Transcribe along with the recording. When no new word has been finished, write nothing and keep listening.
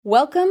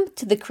Welcome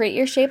to the Create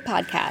Your Shape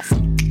podcast.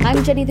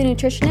 I'm Jenny the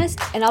Nutritionist,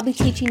 and I'll be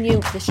teaching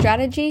you the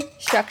strategy,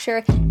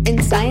 structure,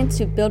 and science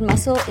to build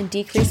muscle and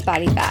decrease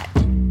body fat,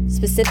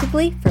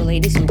 specifically for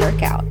ladies who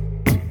work out.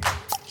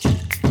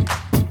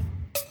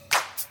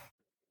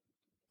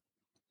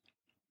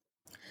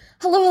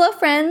 Hello,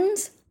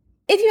 friends.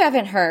 If you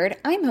haven't heard,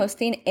 I'm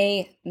hosting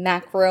a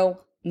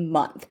macro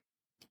month.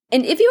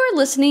 And if you are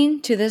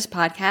listening to this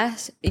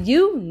podcast,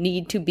 you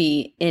need to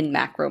be in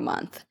macro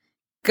month.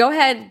 Go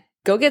ahead.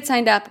 Go get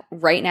signed up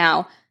right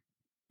now.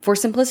 For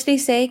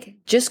simplicity's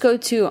sake, just go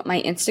to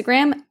my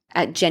Instagram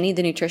at Jenny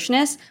the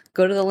Nutritionist.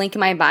 Go to the link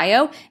in my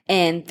bio,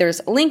 and there's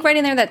a link right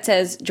in there that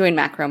says Join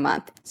Macro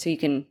Month, so you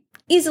can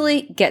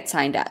easily get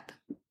signed up.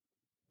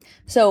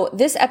 So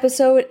this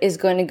episode is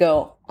going to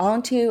go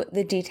on to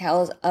the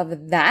details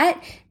of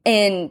that.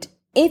 And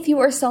if you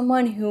are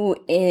someone who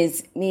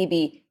is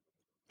maybe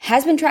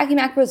has been tracking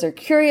macros or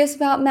curious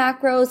about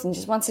macros and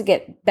just wants to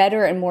get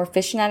better and more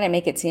efficient at it and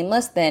make it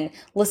seamless, then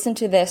listen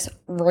to this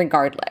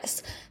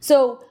regardless.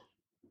 So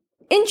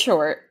in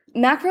short,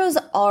 macros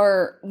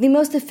are the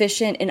most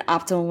efficient and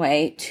optimal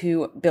way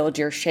to build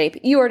your shape.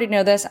 You already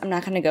know this. I'm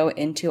not going to go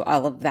into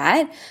all of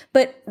that,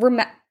 but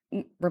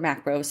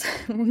macros.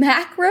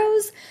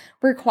 Macros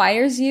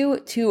requires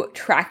you to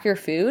track your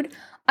food,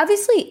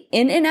 obviously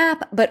in an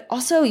app, but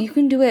also you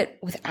can do it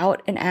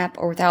without an app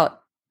or without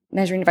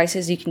measuring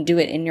devices. You can do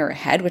it in your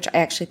head, which I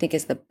actually think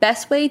is the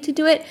best way to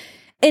do it,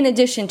 in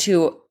addition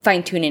to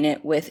fine-tuning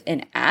it with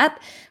an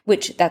app,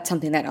 which that's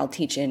something that I'll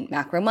teach in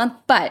Macro Month.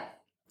 But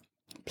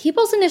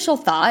people's initial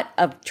thought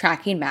of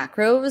tracking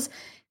macros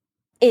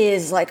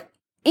is like,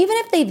 even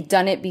if they've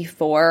done it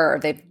before or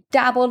they've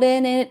dabbled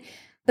in it,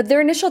 but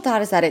their initial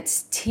thought is that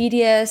it's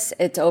tedious,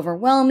 it's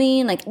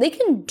overwhelming, like they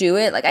can do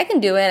it, like I can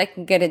do it, I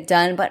can get it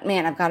done, but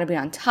man, I've got to be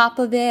on top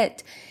of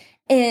it.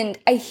 And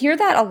I hear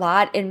that a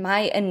lot, and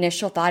my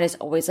initial thought is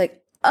always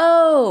like,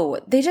 oh,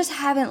 they just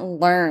haven't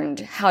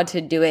learned how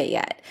to do it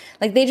yet.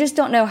 Like they just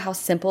don't know how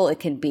simple it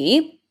can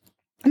be.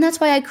 And that's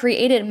why I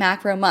created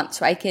Macro Month,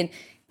 so I can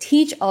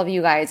teach all of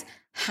you guys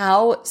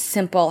how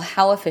simple,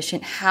 how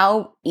efficient,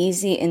 how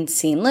easy and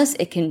seamless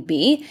it can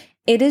be.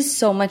 It is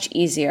so much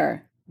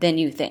easier than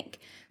you think.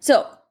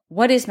 So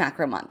what is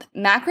Macro Month?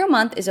 Macro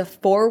Month is a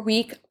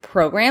 4-week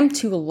program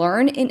to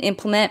learn and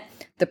implement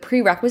the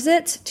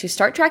prerequisites to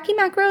start tracking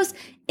macros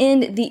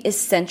and the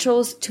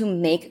essentials to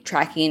make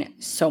tracking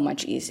so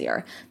much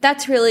easier.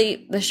 That's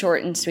really the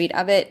short and sweet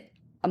of it.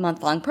 A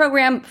month-long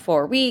program,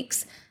 4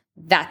 weeks.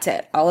 That's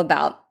it. All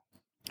about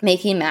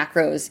making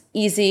macros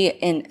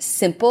easy and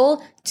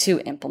simple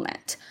to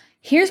implement.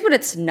 Here's what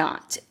it's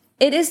not.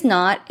 It is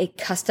not a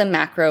custom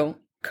macro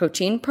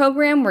coaching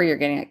program where you're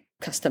getting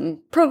custom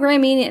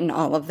programming and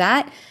all of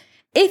that.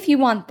 If you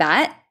want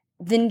that,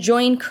 then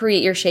join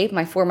Create Your Shape,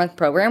 my 4-month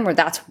program, where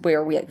that's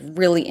where we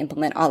really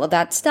implement all of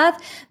that stuff.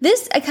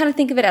 This, I kind of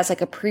think of it as like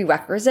a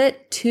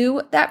prerequisite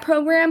to that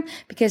program,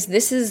 because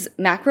this is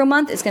Macro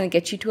Month is going to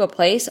get you to a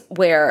place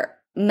where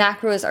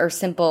macros are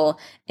simple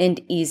and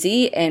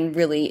easy and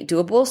really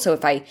doable. So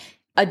if I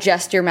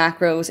adjust your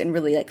macros and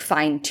really like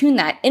fine tune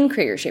that in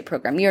Create Your Shape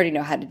program, you already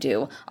know how to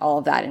do all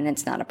of that and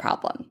it's not a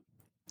problem.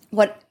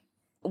 What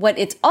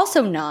it's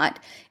also not,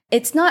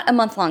 it's not a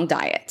month-long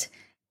diet.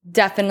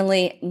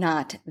 Definitely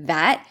not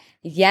that.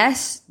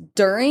 Yes,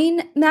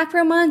 during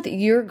Macro Month,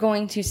 you're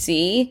going to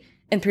see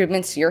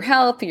improvements to your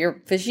health,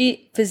 your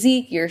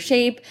physique, your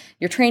shape,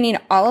 your training,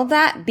 all of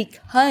that,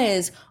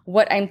 because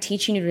what I'm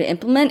teaching you to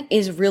implement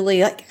is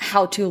really like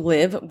how to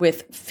live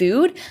with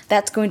food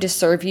that's going to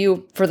serve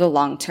you for the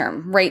long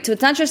term, right? So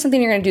it's not just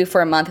something you're going to do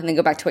for a month and then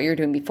go back to what you were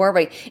doing before,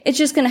 right? It's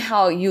just going to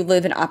how you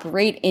live and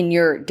operate in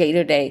your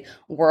day-to-day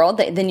world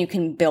that then you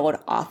can build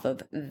off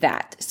of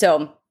that.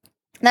 So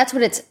that's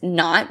what it's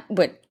not,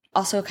 but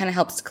also kind of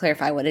helps to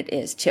clarify what it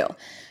is too.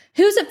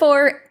 Who's it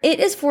for? It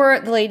is for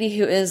the lady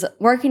who is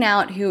working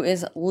out, who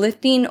is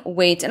lifting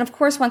weights, and of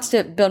course wants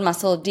to build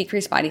muscle,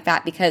 decrease body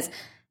fat, because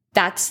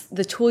that's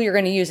the tool you're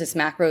going to use as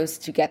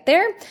macros to get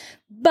there.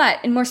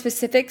 But in more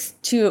specifics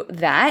to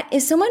that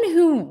is someone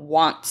who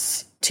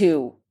wants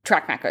to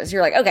track macros.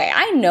 You're like, okay,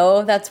 I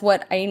know that's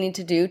what I need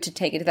to do to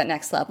take it to that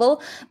next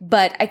level,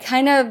 but I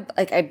kind of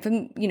like, I've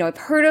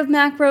heard of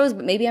macros,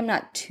 but maybe I'm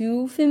not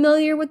too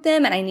familiar with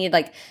them, and I need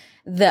like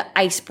the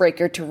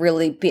icebreaker to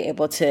really be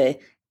able to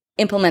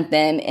implement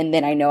them, and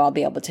then I know I'll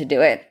be able to do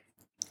it.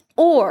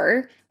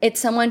 Or it's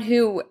someone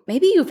who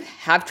maybe you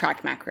have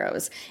tracked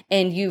macros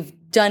and you've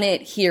done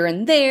it here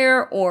and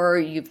there, or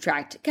you've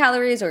tracked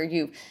calories, or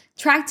you've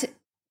tracked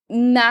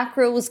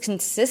macros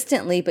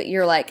consistently, but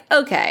you're like,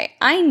 okay,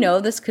 I know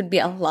this could be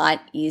a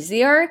lot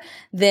easier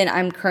than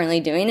I'm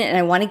currently doing it, and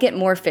I want to get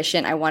more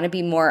efficient. I want to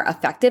be more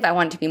effective. I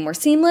want it to be more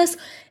seamless,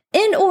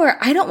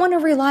 or I don't want to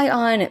rely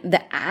on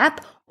the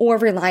app or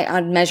rely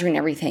on measuring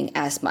everything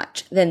as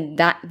much. Then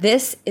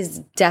this is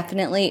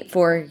definitely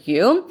for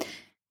you.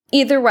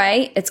 Either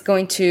way, it's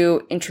going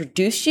to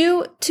introduce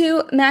you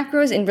to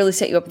macros and really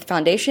set you up with the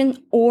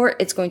foundation, or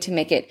it's going to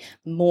make it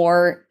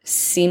more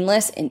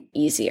seamless and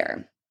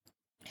easier.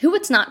 Who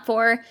it's not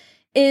for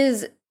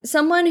is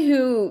someone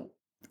who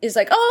is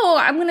like, oh,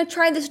 I'm going to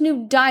try this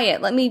new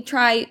diet. Let me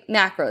try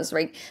macros,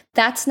 right?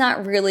 That's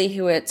not really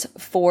who it's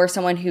for.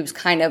 Someone who's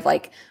kind of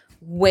like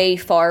way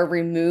far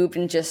removed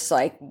and just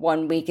like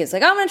 1 week is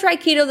like, oh, I'm going to try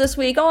keto this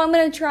week. Oh, I'm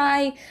going to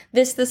try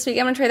this week.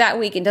 I'm going to try that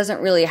week. And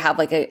doesn't really have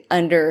like an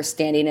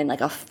understanding and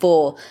like a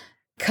full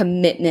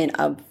commitment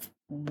of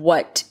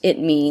what it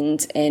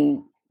means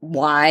and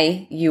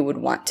why you would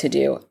want to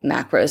do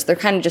macros. They're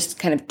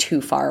kind of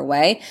too far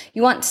away.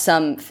 You want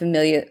some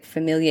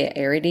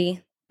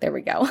familiarity. There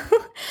we go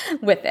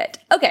with it.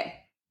 Okay.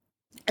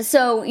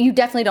 So you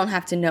definitely don't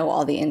have to know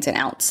all the ins and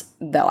outs,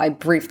 though. I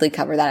briefly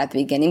cover that at the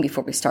beginning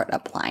before we start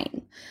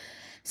applying.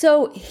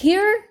 So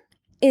here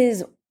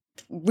is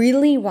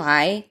really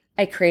why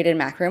I created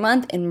Macro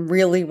Month and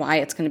really why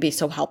it's going to be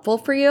so helpful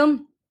for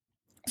you.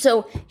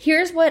 So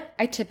here's what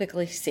I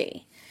typically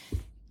see.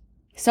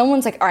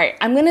 Someone's like, all right,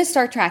 I'm going to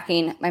start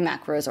tracking my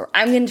macros, or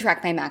I'm going to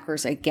track my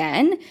macros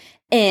again.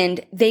 And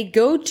they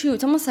go to,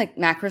 it's almost like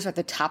macros are at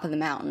the top of the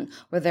mountain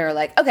where they're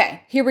like,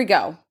 okay, here we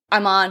go.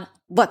 I'm on,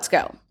 let's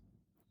go.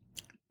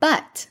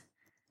 But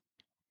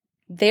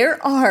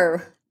there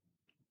are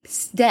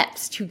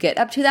steps to get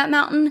up to that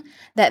mountain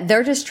that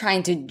they're just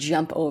trying to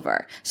jump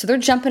over. So they're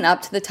jumping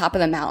up to the top of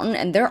the mountain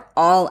and they're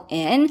all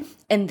in,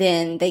 and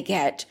then they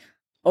get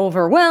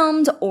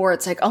overwhelmed, or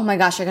it's like, oh my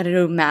gosh, I got to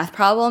do a math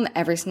problem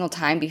every single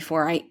time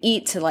before I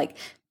eat to like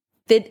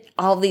fit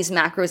all these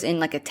macros in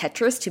like a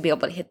Tetris to be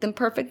able to hit them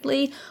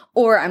perfectly.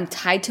 Or I'm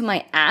tied to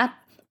my app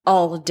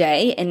all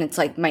day and it's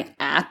like my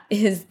app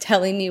is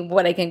telling me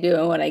what I can do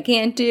and what I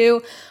can't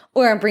do.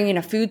 Or I'm bringing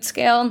a food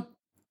scale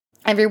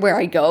everywhere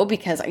I go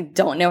because I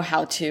don't know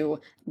how to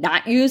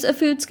not use a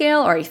food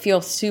scale, or I feel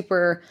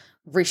super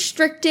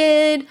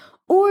restricted,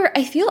 or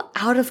I feel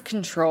out of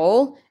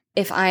control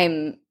if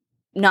I'm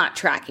not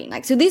tracking.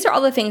 Like, so these are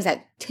all the things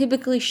that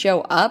typically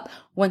show up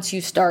once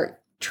you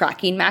start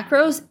tracking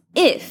macros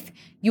if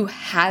you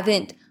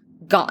haven't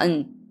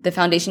gotten the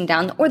foundation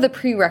down or the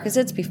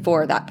prerequisites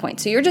before that point.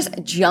 So you're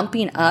just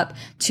jumping up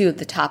to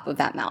the top of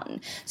that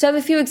mountain. So I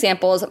have a few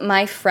examples.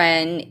 My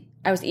friend,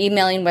 I was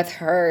emailing with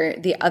her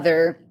the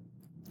other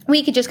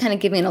week, just kind of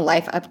giving a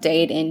life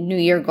update and New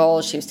Year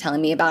goals. She was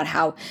telling me about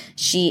how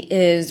she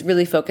is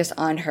really focused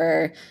on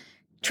her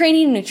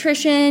training and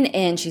nutrition,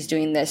 and she's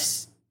doing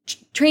this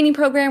training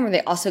program where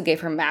they also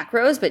gave her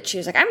macros, but she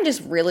was like, I'm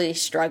just really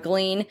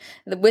struggling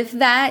with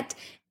that.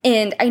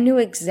 And I knew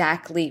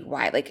exactly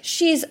why. Like,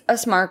 she's a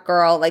smart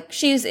girl. Like,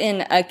 she's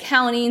in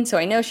accounting, so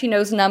I know she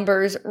knows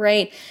numbers,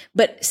 right?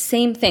 But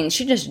same thing.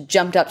 She just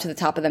jumped up to the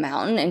top of the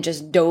mountain and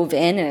just dove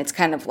in. And it's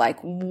kind of like,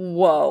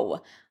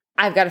 whoa,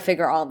 I've got to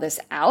figure all this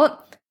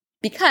out,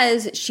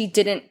 because she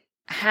didn't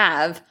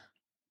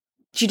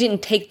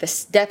take the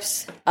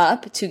steps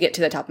up to get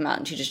to the top of the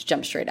mountain. She just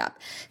jumped straight up.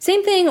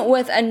 Same thing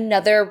with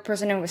another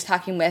person I was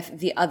talking with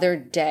the other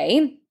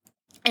day.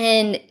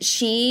 And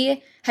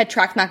she had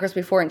tracked macros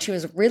before and she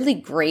was really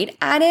great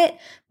at it,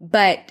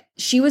 but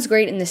she was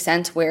great in the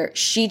sense where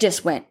she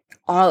just went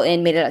all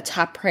in, made it a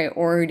top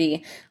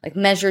priority, like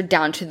measured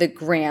down to the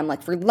gram,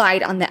 like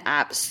relied on the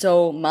app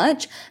so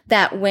much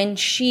that when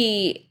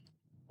she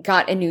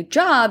got a new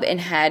job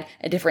and had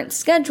a different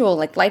schedule,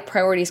 like life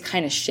priorities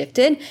kind of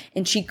shifted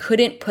and she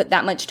couldn't put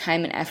that much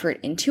time and effort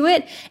into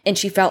it. And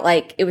she felt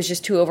like it was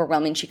just too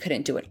overwhelming. She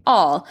couldn't do it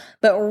all.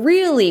 But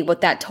really what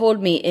that told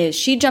me is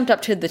she jumped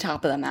up to the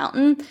top of the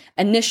mountain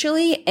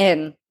initially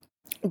and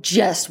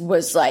just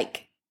was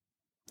like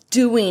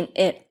doing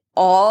it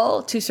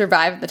all to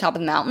survive at the top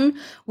of the mountain,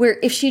 where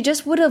if she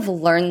just would have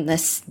learned the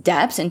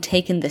steps and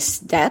taken the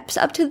steps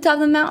up to the top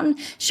of the mountain,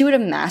 she would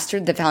have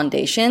mastered the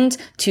foundations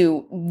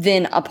to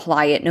then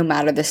apply it no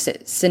matter the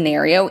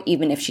scenario,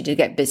 even if she did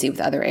get busy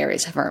with other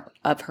areas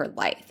of her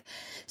life.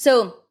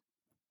 So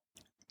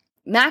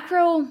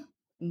Macro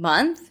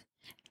Month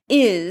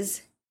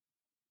is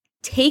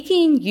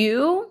taking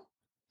you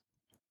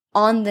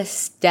on the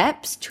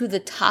steps to the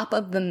top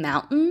of the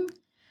mountain,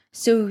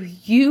 so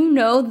you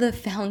know the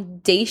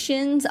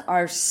foundations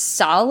are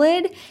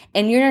solid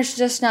and you're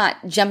just not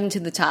jumping to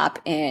the top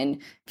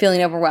and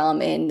feeling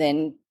overwhelmed and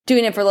then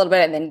doing it for a little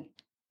bit and then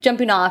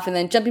jumping off and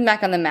then jumping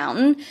back on the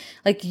mountain.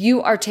 Like,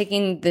 you are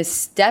taking the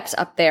steps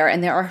up there,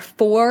 and there are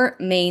 4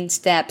 main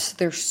steps.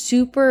 They're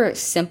super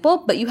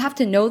simple, but you have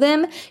to know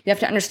them, you have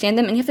to understand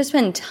them, and you have to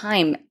spend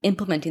time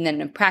implementing them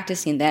and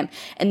practicing them.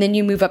 And then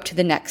you move up to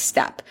the next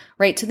step,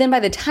 right? So then by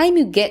the time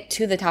you get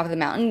to the top of the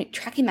mountain,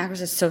 tracking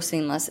macros is so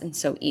seamless and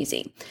so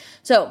easy.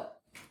 So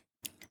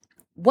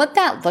what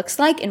that looks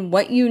like and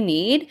what you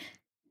need,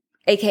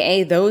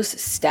 AKA those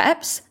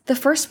steps, the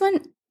first one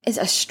is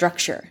a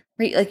structure,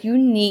 right? Like, you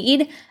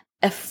need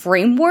a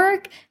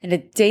framework and a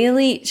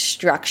daily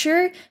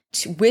structure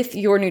with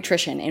your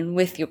nutrition and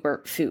with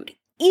your food,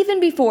 even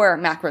before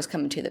macros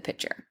come into the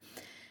picture.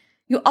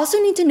 You also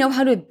need to know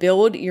how to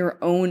build your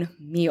own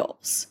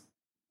meals,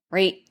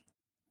 right?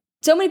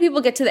 So many people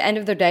get to the end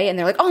of their day and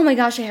they're like, oh my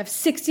gosh, I have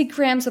 60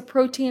 grams of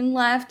protein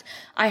left.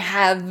 I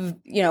have,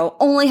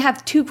 only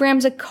have 2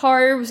 grams of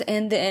carbs,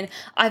 and then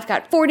I've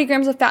got 40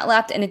 grams of fat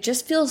left. And it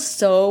just feels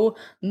so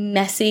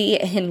messy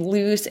and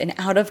loose and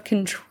out of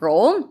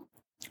control.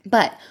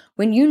 But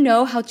when you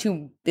know how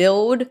to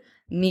build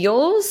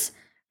meals,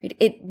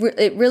 it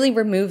really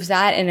removes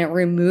that, and it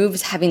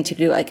removes having to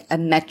do like a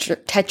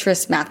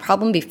Tetris math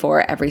problem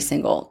before every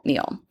single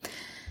meal.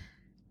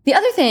 The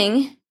other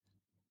thing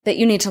that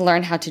you need to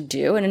learn how to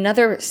do, and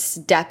another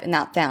step in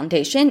that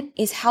foundation,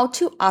 is how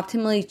to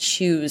optimally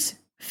choose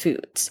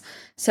foods.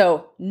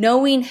 So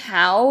knowing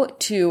how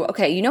to,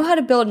 you know how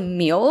to build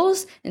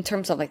meals in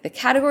terms of like the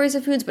categories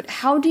of foods, but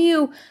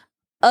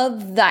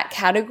of that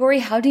category,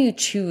 how do you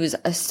choose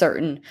a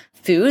certain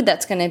food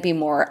that's going to be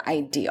more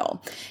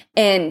ideal?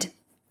 And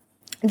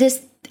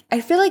this,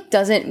 I feel like,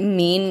 doesn't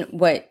mean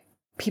what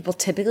people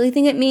typically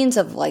think it means,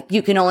 of like,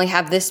 you can only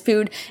have this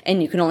food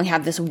and you can only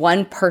have this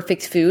one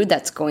perfect food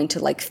that's going to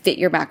like fit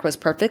your macros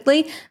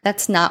perfectly.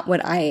 That's not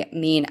what I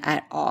mean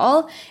at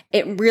all.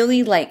 It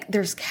really, like,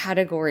 there's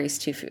categories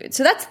to food.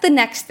 So that's the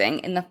next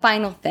thing. And the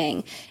final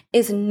thing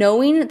is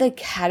knowing the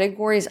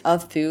categories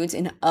of foods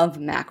and of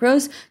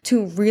macros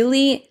to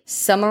really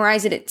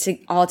summarize it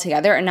all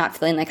together, and not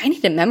feeling like I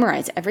need to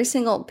memorize every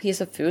single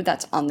piece of food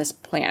that's on this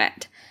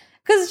planet,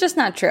 because it's just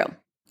not true.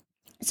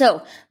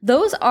 So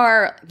those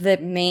are the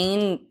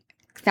main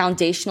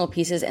foundational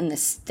pieces and the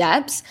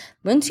steps.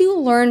 Once you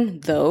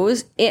learn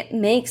those, it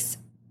makes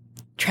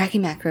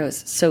tracking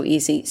macros so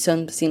easy,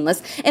 so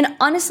seamless. And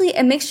honestly,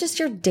 it makes just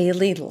your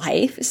daily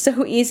life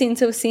so easy and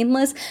so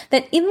seamless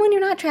that even when you're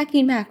not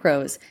tracking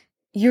macros,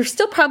 you're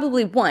still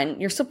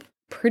you're still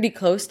pretty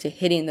close to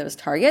hitting those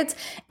targets.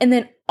 And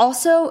then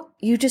also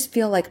you just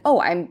feel like, oh,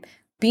 I'm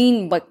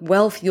being like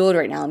well fueled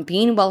right now. I'm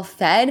being well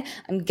fed.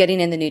 I'm getting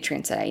in the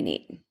nutrients that I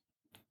need.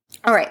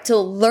 All right, so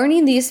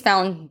learning these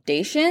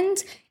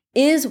foundations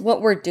is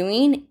what we're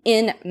doing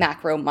in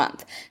Macro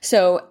Month.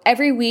 So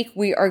every week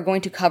we are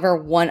going to cover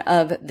one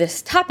of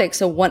this topic,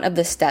 so one of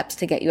the steps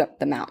to get you up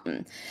the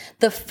mountain.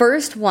 The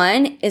first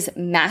one is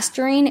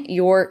mastering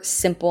your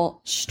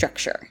simple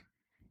structure.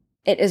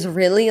 It is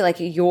really like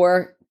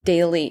your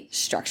daily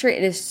structure.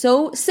 It is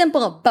so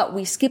simple, but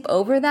we skip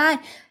over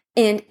that,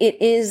 and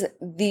it is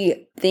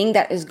the thing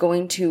that is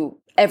going to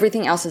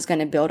everything else is going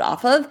to build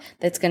off of,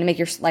 that's going to make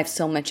your life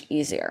so much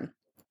easier.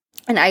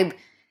 And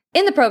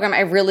in the program,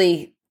 I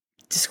really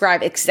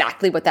describe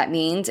exactly what that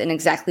means and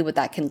exactly what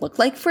that can look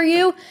like for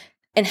you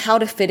and how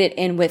to fit it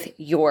in with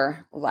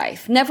your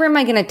life. Never am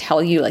I going to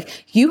tell you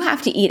like, you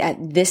have to eat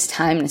at this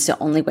time and it's the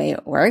only way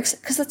it works,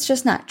 because that's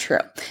just not true.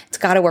 It's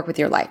got to work with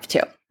your life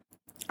too.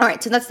 All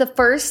right. So that's the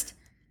first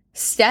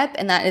step.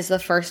 And that is the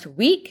first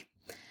week.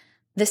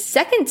 The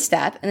second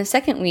step in the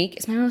second week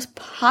is my most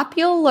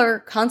popular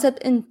concept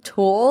and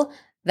tool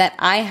that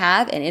I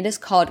have, and it is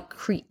called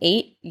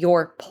Create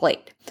Your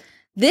Plate.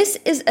 This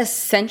is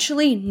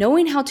essentially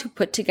knowing how to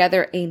put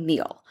together a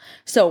meal.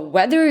 So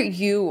whether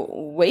you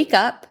wake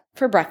up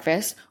for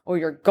breakfast, or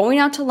you're going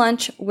out to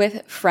lunch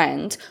with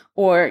friends,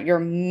 or you're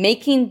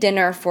making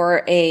dinner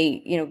for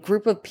a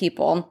group of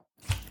people,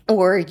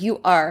 or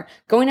you are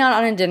going out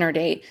on a dinner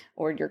date,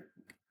 or you're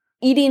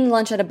eating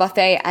lunch at a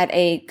buffet at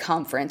a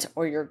conference,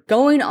 or you're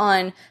going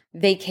on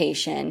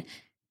vacation,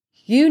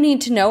 you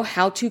need to know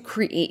how to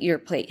create your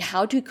plate,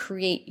 how to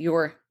create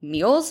your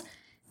meals.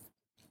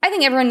 I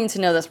think everyone needs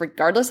to know this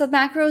regardless of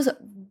macros,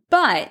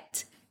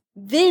 but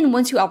then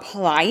once you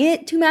apply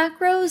it to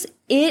macros,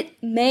 it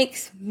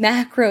makes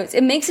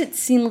it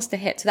seamless to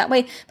hit. So that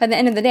way, by the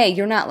end of the day,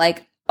 you're not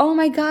like, oh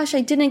my gosh,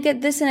 I didn't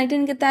get this in, I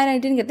didn't get that, I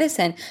didn't get this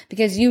in,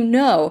 because you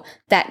know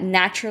that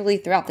naturally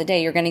throughout the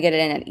day, you're going to get it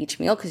in at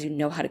each meal because you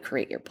know how to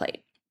create your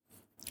plate.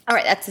 All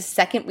right, that's the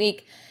second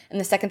week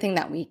and the second thing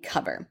that we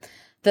cover.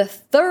 The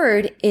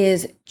third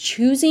is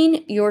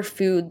choosing your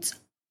foods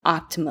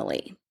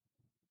optimally.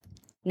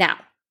 Now,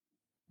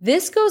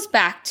 this goes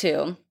back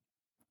to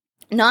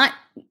not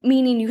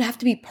meaning you have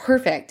to be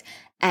perfect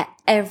at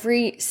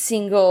every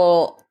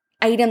single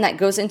item that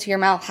goes into your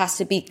mouth has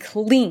to be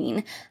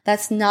clean.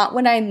 That's not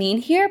what I mean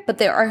here, but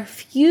there are a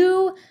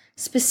few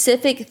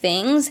specific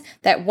things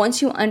that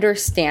once you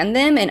understand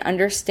them and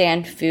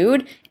understand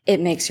food, it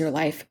makes your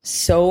life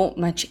so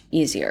much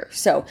easier.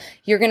 So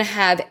you're going to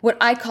have what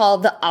I call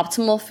the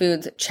optimal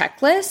foods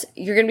checklist.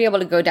 You're going to be able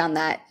to go down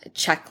that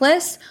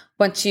checklist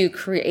once you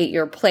create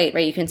your plate,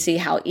 right? You can see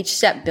how each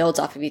step builds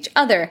off of each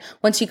other.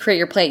 Once you create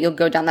your plate, you'll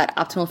go down that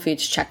optimal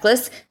foods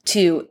checklist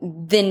to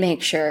then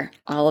make sure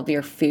all of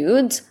your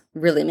foods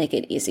really make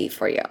it easy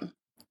for you.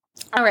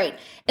 All right.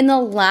 And the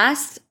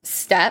last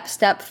step,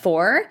 step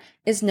 4,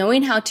 is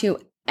knowing how to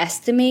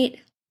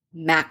estimate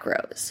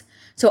macros.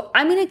 So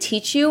I'm going to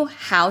teach you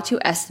how to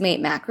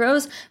estimate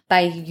macros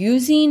by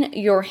using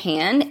your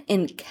hand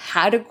and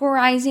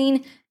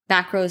categorizing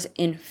macros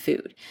in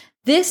food.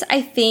 This,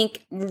 I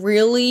think,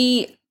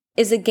 really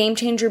is a game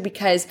changer,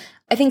 because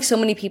I think so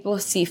many people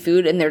see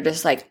food and they're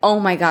just like, oh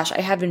my gosh,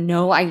 I have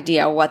no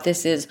idea what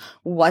this is,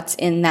 what's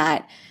in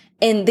that.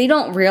 And they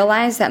don't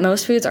realize that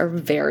most foods are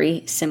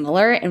very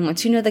similar. And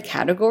once you know the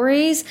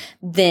categories,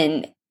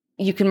 then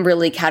you can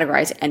really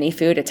categorize any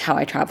food. It's how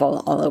I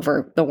travel all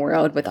over the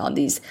world with all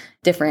these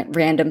different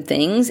random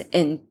things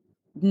and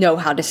know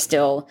how to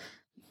still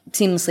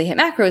seamlessly hit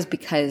macros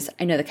because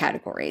I know the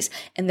categories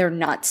and they're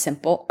not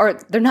simple or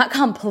they're not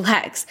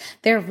complex.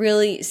 They're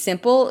really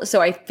simple.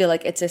 So I feel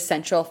like it's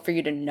essential for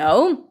you to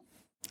know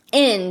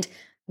and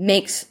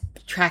makes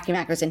tracking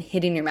macros and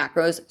hitting your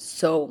macros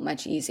so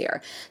much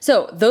easier.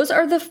 So those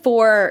are the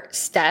 4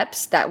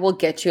 steps that will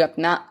get you up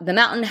the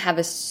mountain, have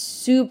a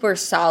super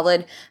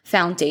solid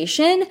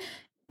foundation,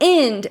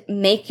 and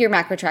make your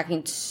macro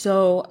tracking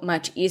so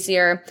much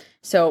easier.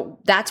 So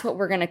that's what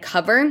we're going to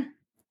cover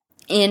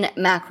in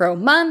Macro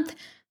Month.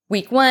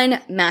 Week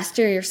 1,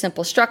 master your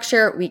simple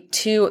structure. Week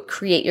 2,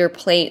 create your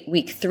plate.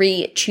 Week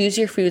 3, choose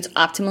your foods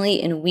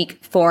optimally. And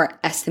week 4,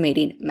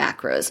 estimating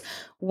macros.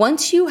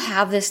 Once you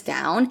have this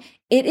down,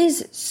 it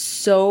is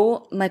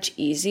so much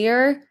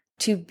easier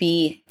to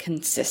be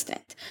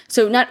consistent.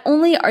 So not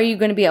only are you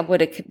going to be able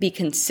to be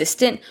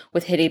consistent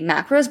with hitting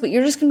macros, but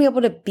you're just going to be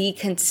able to be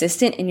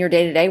consistent in your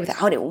day-to-day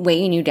without it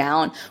weighing you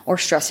down or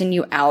stressing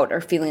you out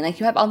or feeling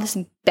like you have all this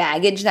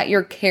baggage that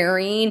you're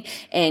carrying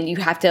and you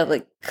have to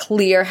like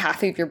clear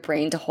half of your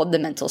brain to hold the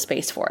mental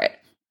space for it.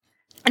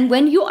 And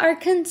when you are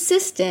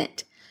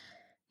consistent,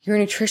 your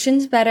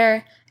nutrition's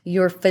better,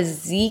 your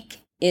physique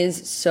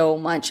is so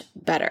much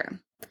better.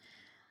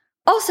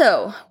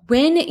 Also,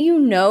 when you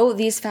know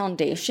these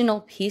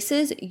foundational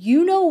pieces,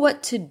 you know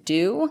what to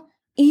do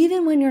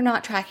even when you're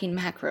not tracking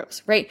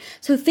macros, right?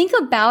 So think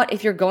about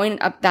if you're going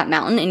up that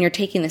mountain and you're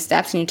taking the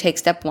steps and you take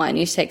step 1,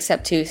 you take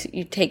step 2,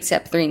 you take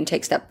step 3, and you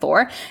take step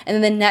 4. And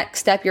then the next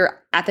step,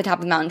 you're at the top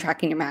of the mountain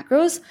tracking your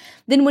macros.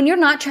 Then when you're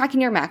not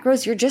tracking your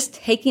macros, you're just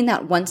taking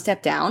that one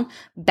step down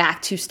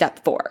back to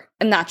step 4.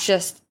 And that's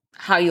just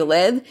how you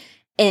live.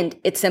 And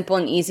it's simple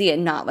and easy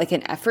and not like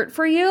an effort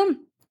for you.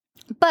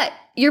 But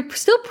you're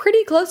still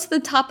pretty close to the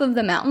top of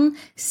the mountain.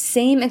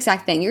 Same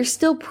exact thing. You're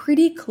still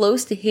pretty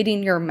close to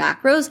hitting your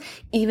macros,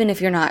 even if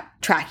you're not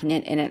tracking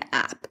it in an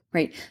app,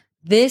 right?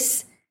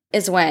 This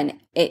is when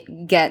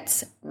it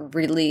gets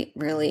really,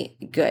 really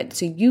good.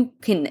 So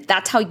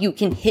that's how you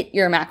can hit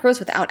your macros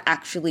without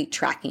actually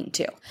tracking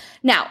too.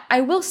 Now,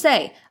 I will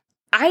say,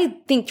 I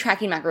think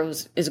tracking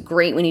macros is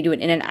great when you do it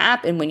in an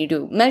app and when you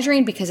do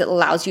measuring because it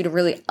allows you to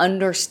really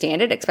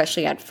understand it,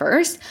 especially at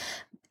first.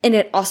 And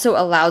it also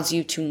allows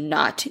you to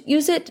not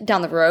use it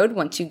down the road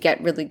once you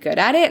get really good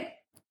at it.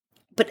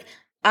 But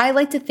I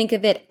like to think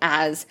of it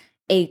as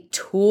a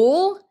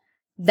tool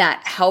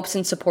that helps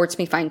and supports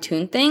me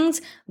fine-tune things,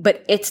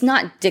 but it's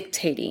not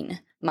dictating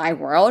my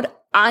world.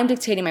 I'm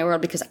dictating my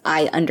world because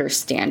I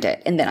understand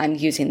it. And then I'm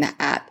using the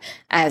app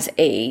as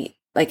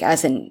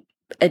an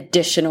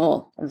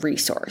additional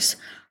resource,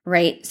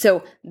 right?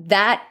 So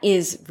that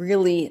is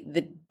really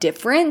the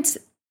difference.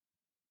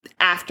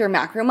 After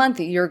Macro Month,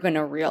 you're going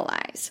to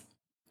realize.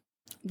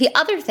 The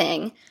other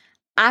thing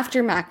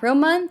after Macro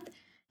Month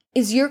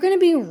is you're going to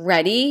be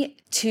ready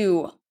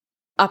to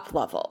up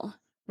level,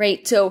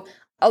 right? So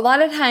a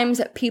lot of times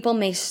people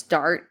may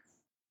start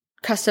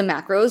custom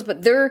macros,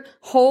 but their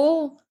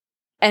whole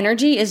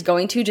energy is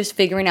going to just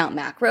figuring out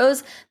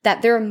macros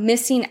that they're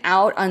missing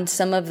out on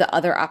some of the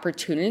other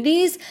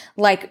opportunities.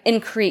 Like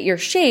in Create Your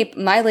Shape,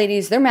 my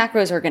ladies, their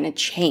macros are going to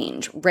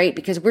change, right?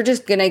 Because we're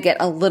just going to get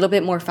a little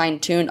bit more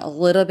fine-tuned, a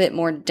little bit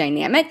more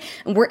dynamic,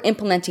 and we're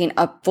implementing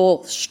a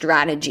full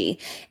strategy.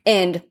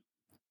 And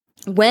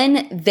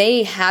when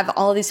they have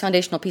all of these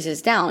foundational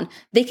pieces down,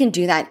 they can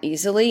do that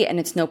easily and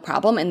it's no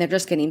problem. And they're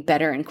just getting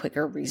better and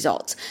quicker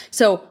results.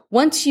 So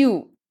once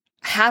you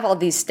have all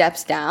these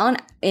steps down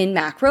in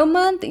Macro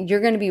Month,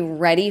 you're going to be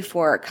ready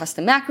for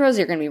custom macros.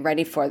 You're going to be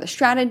ready for the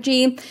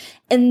strategy.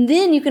 And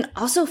then you can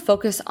also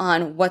focus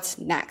on what's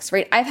next,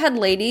 right? I've had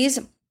ladies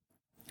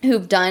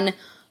who've done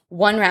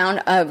one round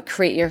of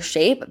Create Your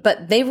Shape,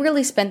 but they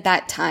really spent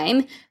that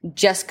time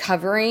just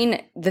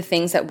covering the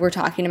things that we're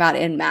talking about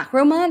in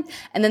Macro Month.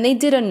 And then they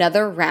did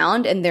another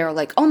round and they're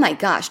like, oh my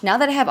gosh, now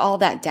that I have all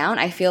that down,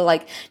 I feel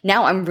like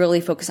now I'm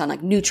really focused on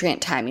like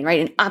nutrient timing, right?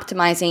 And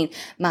optimizing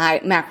my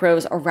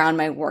macros around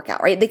my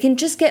workout, right? They can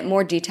just get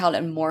more detailed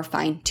and more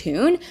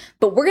fine-tuned,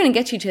 but we're going to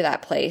get you to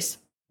that place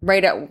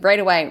right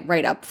away,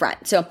 right up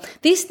front. So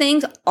these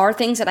things are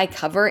things that I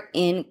cover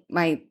in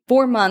my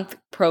 4-month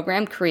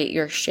program, Create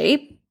Your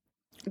Shape.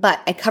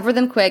 But I cover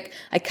them quick.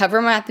 I cover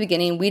them at the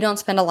beginning. We don't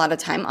spend a lot of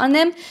time on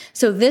them.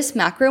 So this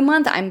Macro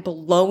Month, I'm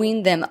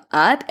blowing them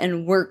up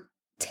and we're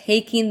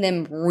taking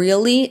them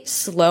really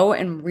slow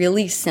and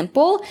really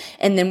simple.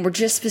 And then we're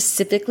just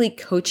specifically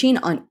coaching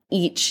on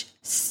each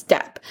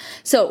step.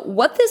 So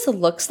what this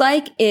looks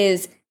like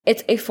is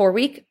it's a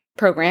 4-week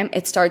program.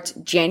 It starts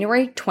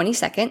January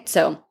 22nd.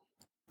 So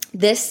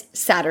this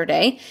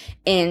Saturday,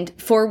 and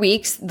 4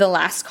 weeks, the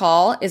last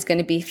call is going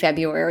to be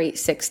February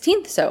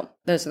 16th. So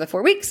those are the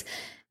 4 weeks.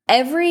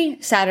 Every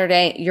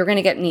Saturday, you're going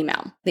to get an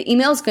email. The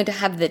email is going to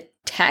have the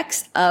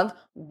text of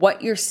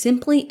what you're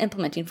simply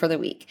implementing for the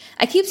week.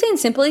 I keep saying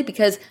simply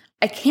because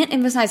I can't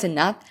emphasize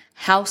enough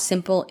how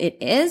simple it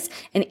is.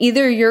 And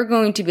either you're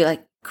going to be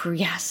like,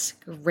 yes,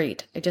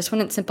 great. I just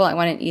want it simple. I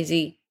want it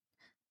easy.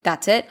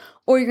 That's it.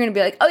 Or you're going to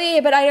be like, oh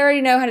yeah, but I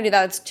already know how to do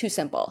that. It's too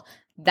simple.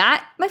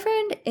 That, my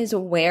friend, is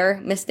where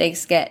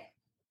mistakes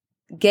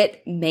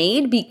get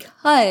made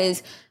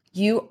because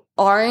you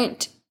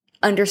aren't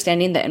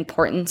understanding the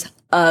importance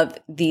of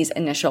these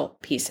initial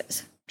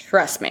pieces.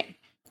 Trust me.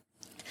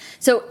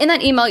 So in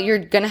that email, you're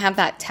going to have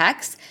that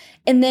text,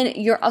 and then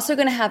you're also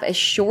going to have a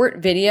short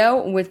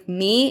video with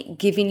me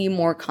giving you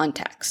more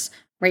context,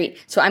 right?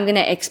 So I'm going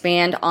to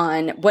expand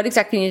on what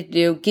exactly you need to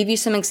do, give you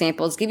some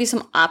examples, give you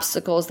some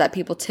obstacles that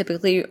people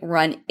typically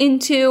run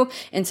into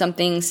and some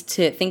things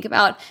to think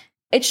about.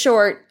 It's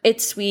short,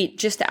 it's sweet,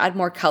 just to add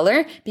more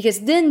color,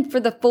 because then for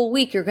the full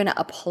week, you're going to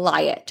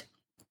apply it.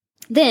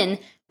 Then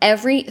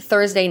every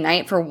Thursday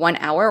night for 1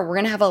 hour, we're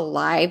going to have a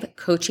live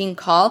coaching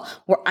call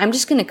where I'm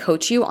just going to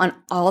coach you on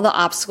all the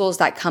obstacles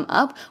that come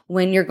up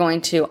when you're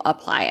going to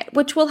apply it,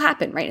 which will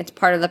happen, right? It's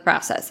part of the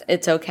process.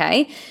 It's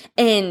okay.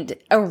 And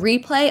a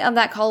replay of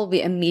that call will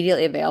be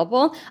immediately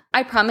available.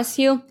 I promise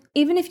you,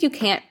 even if you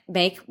can't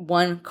make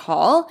one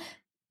call,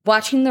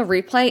 watching the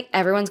replay,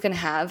 everyone's going to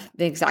have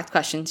the exact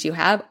questions you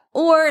have,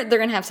 or they're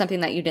going to have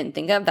something that you didn't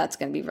think of that's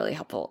going to be really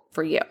helpful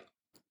for you.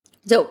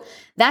 So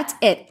that's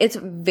it. It's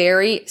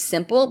very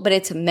simple, but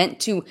it's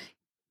meant to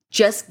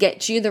just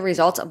get you the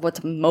results of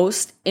what's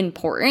most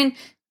important.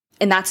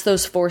 And that's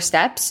those 4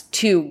 steps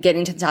to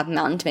getting to the top of the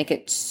mountain to make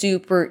it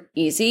super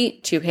easy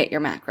to hit your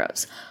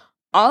macros.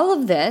 All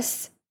of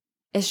this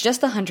is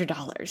just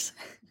 $100.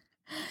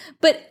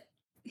 But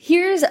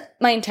here's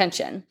my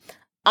intention.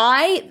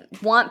 I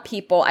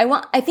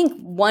think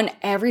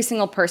every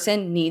single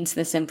person needs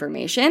this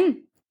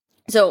information.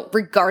 So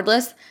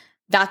regardless,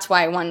 that's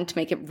why I wanted to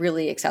make it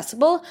really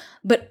accessible.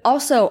 But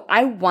also,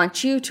 I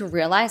want you to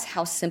realize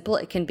how simple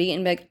it can be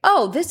and be like,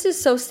 oh, this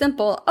is so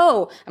simple.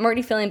 Oh, I'm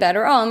already feeling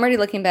better. Oh, I'm already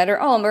looking better.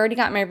 Oh, I've already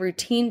got my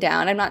routine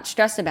down. I'm not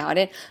stressed about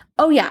it.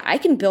 Oh yeah, I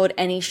can build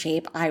any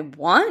shape I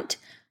want.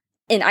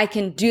 And I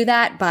can do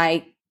that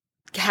by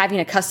having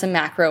a custom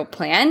macro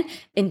plan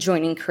and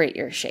joining Create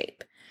Your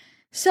Shape.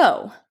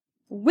 So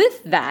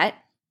with that,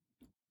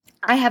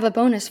 I have a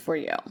bonus for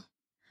you.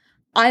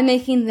 I'm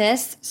making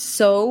this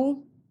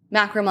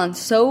Macro Month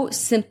so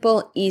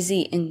simple,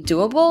 easy, and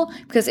doable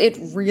because it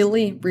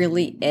really,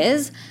 really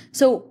is.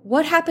 So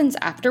what happens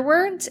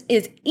afterwards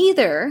is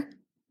either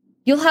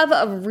you'll have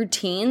a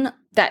routine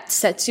that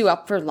sets you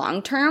up for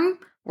long term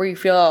where you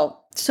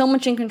feel so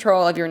much in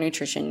control of your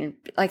nutrition. You're,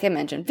 like I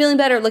mentioned, feeling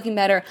better, looking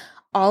better,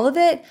 all of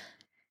it.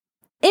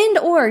 And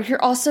or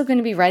you're also going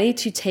to be ready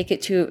to take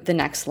it to the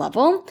next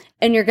level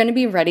and you're going to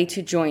be ready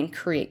to join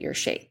Create Your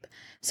Shape.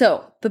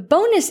 So the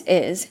bonus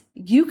is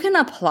you can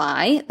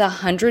apply the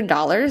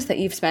 $100 that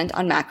you've spent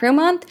on Macro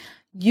Month.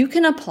 You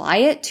can apply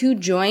it to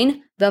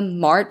join the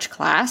March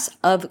class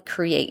of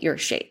Create Your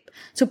Shape.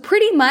 So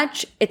pretty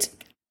much it's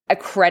a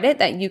credit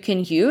that you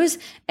can use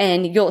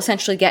and you'll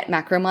essentially get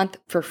Macro Month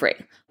for free,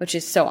 which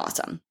is so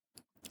awesome.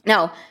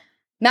 Now,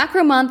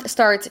 Macro Month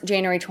starts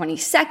January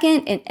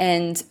 22nd and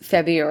ends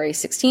February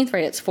 16th,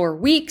 right? It's 4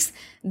 weeks.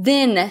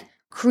 Then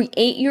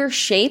Create Your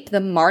Shape, the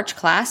March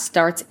class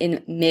starts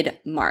in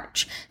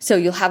mid-March. So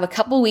you'll have a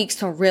couple weeks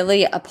to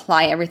really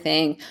apply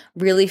everything,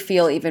 really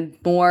feel even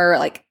more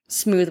like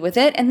smooth with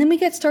it. And then we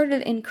get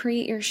started in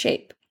Create Your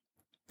Shape.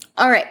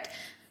 All right.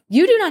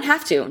 You do not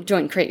have to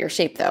join Create Your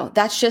Shape though.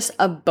 That's just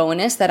a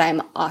bonus that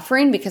I'm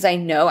offering because I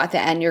know at the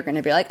end you're going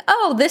to be like,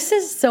 oh, this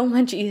is so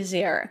much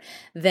easier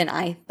than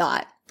I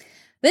thought.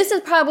 This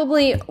is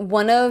probably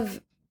one of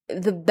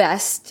the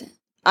best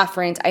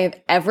offerings I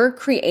have ever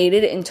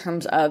created in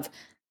terms of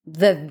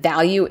the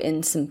value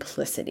in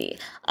simplicity.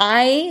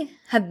 I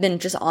have been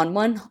just on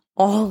one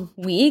all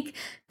week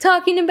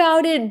talking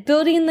about it,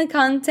 building the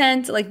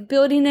content, like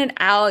building it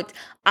out.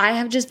 I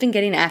have just been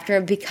getting after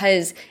it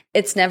because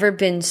it's never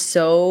been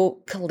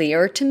so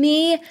clear to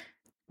me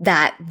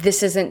that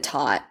this isn't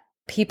taught.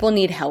 People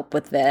need help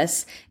with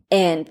this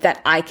and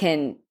that I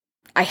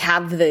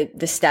have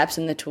the steps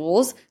and the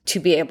tools to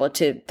be able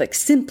to like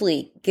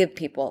simply give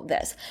people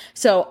this.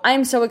 So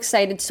I'm so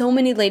excited. So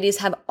many ladies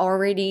have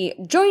already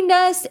joined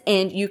us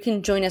and you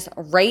can join us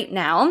right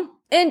now.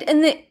 And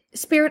in the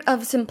spirit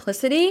of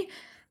simplicity,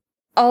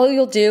 all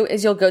you'll do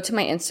is you'll go to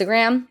my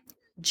Instagram,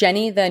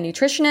 Jenny the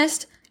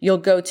Nutritionist. You'll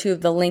go to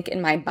the link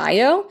in my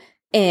bio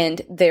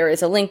and there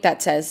is a link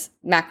that says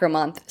Macro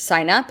Month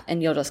sign up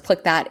and you'll just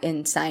click that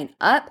and sign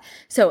up.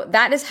 So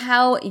that is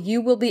how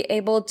you will be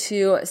able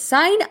to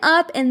sign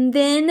up and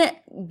then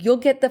you'll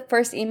get the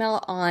first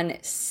email on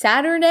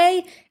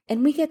Saturday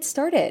and we get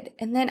started.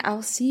 And then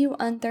I'll see you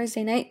on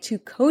Thursday night to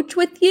coach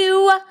with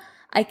you.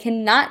 I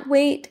cannot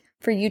wait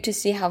for you to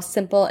see how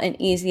simple and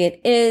easy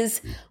it is.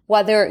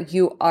 Whether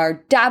you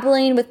are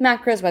dabbling with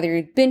macros, whether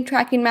you've been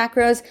tracking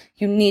macros,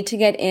 you need to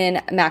get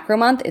in Macro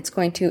Month. It's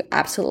going to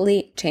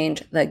absolutely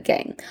change the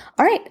game.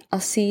 All right, I'll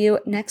see you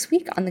next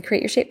week on the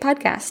Create Your Shape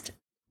podcast.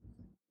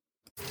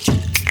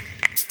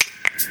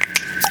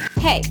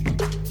 Hey,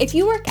 if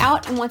you work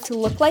out and want to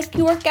look like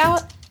you work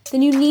out,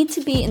 then you need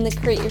to be in the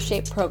Create Your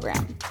Shape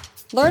program.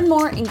 Learn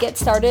more and get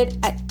started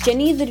at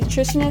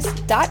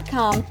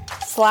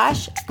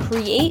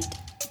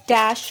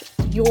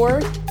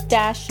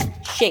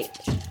jennythenutritionist.com/create-your-shape.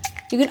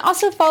 You can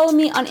also follow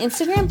me on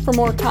Instagram for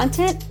more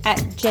content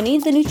at Jenny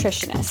the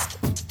Nutritionist.